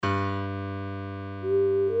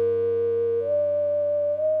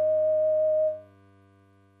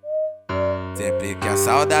Sempre que a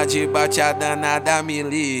saudade bate, a danada me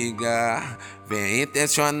liga. Vem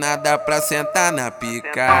intencionada pra sentar na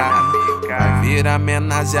pica. Vai vir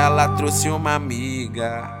homenagem, ela trouxe uma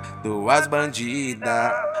amiga. Duas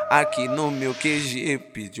bandidas aqui no meu QG.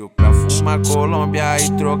 Pediu pra fumar Colômbia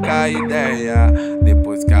e trocar ideia.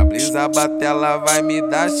 Depois que a brisa bater, ela vai me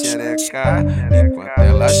dar xereca. Enquanto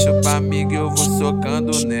ela chupa amiga, eu vou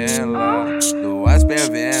socando nela. Duas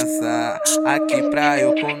perversas aqui pra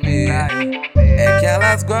eu comer. É que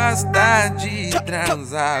elas gostam de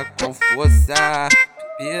transar com força.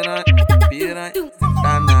 Piranha, piranha,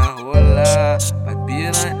 senta na rola. Vai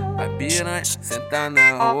piranha, senta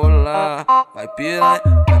na rola. Vai piranha,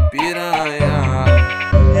 piranha.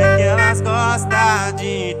 É que elas gostam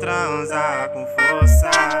de transar com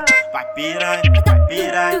força. Vai piranha,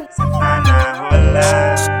 senta na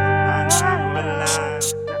rola. Senta na rola,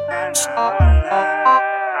 senta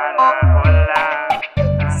na rola.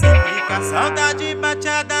 Sempre que a saudade bate,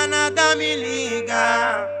 a danada me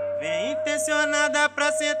liga. Vem intencionada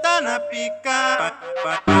pra sentar na pica.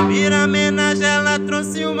 Pra vir homenagem, ela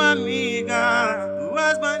trouxe uma amiga.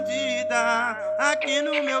 Duas bandidas aqui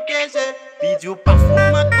no meu QG. Pediu pra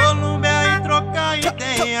fumar Colômbia e trocar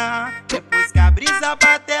ideia. Depois que a brisa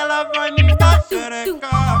bate, ela vai me dar xereca.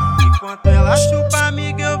 Enquanto ela chupa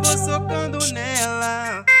amiga, eu vou socando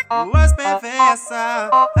nela. Duas perversas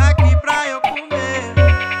aqui pra eu comer.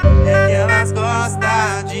 É que elas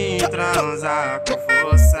gostam de transar com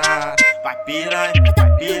força. Vai piranha,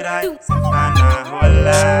 senta na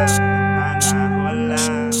rola.